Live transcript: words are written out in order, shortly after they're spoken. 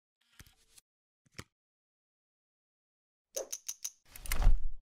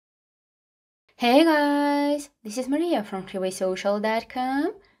Hey guys, this is Maria from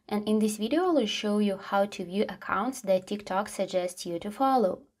freewaysocial.com, and in this video I will show you how to view accounts that TikTok suggests you to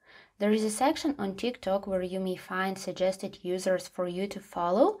follow. There is a section on TikTok where you may find suggested users for you to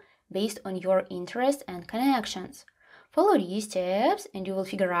follow based on your interests and connections. Follow these steps and you will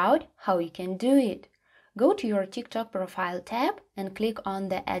figure out how you can do it. Go to your TikTok profile tab and click on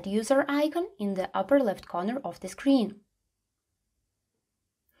the Add User icon in the upper left corner of the screen.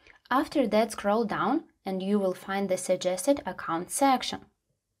 After that, scroll down and you will find the Suggested Account section.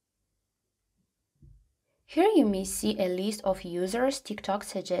 Here you may see a list of users TikTok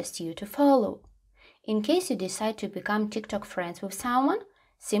suggests you to follow. In case you decide to become TikTok friends with someone,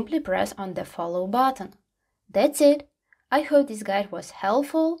 simply press on the Follow button. That's it! I hope this guide was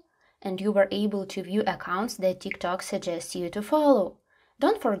helpful and you were able to view accounts that TikTok suggests you to follow.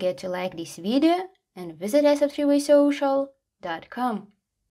 Don't forget to like this video and visit us at freewaysocial.com.